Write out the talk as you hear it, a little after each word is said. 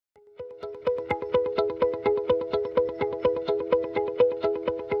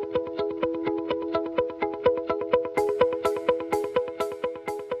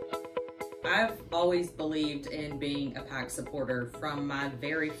always believed in being a PAC supporter from my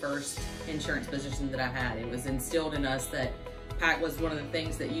very first insurance position that I had. It was instilled in us that PAC was one of the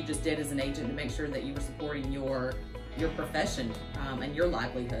things that you just did as an agent to make sure that you were supporting your profession and your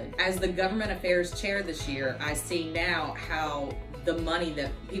livelihood. As the government affairs chair this year, I see now how the money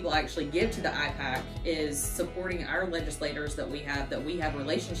that people actually give to the IPAC is supporting our legislators that we have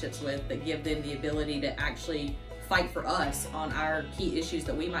relationships with, that give them the ability to actually fight for us on our key issues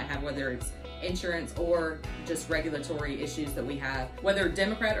that we might have, whether it's insurance or just regulatory issues that we have. Whether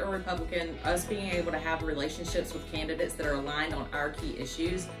Democrat or Republican, us being able to have relationships with candidates that are aligned on our key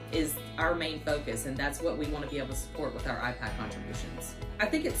issues is our main focus, and that's what we want to be able to support with our IPAC contributions. I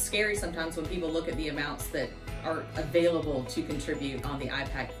think it's scary sometimes when people look at the amounts that are available to contribute on the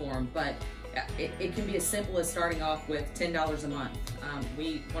IPAC form, but it can be as simple as starting off with $10 a month.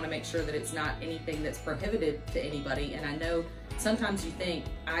 We want to make sure that it's not anything that's prohibited to anybody, and I know sometimes you think,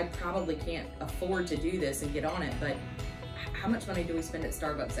 I probably can't afford to do this and get on it, but how much money do we spend at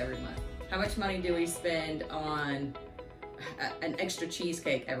Starbucks every month? How much money do we spend on an extra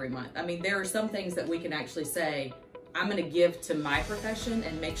cheesecake every month? I mean, there are some things that we can actually say, I'm gonna give to my profession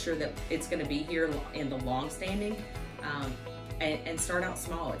and make sure that it's gonna be here in the long standing, and start out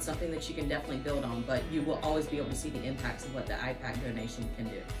small. It's something that you can definitely build on, but you will always be able to see the impacts of what the IPAC donation can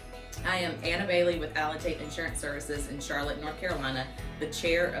do. I am Anna Bailey with Allentate Insurance Services in Charlotte, North Carolina, the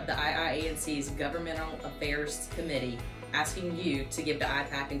chair of the IIANC's Governmental Affairs Committee, asking you to give to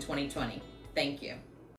IPAC in 2020. Thank you.